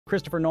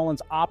Christopher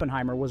Nolan's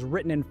Oppenheimer was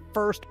written in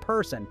first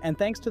person, and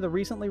thanks to the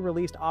recently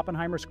released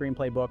Oppenheimer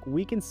screenplay book,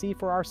 we can see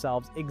for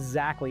ourselves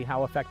exactly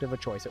how effective a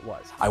choice it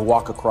was. I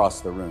walk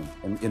across the room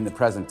in the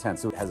present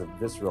tense, so it has a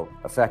visceral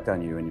effect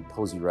on you and it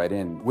pulls you right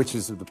in, which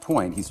is the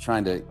point. He's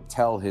trying to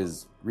tell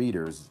his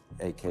readers,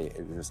 aka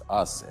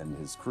us and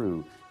his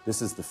crew,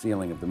 this is the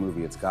feeling of the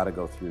movie. It's got to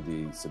go through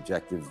the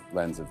subjective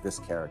lens of this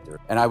character.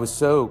 And I was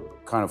so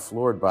kind of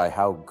floored by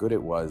how good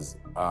it was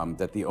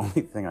that the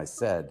only thing I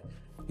said,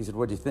 he said,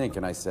 "What do you think?"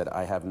 And I said,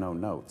 "I have no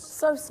notes."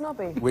 So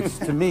snobby. Which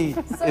to me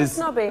so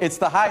snobby. It's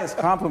the highest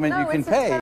compliment you can pay.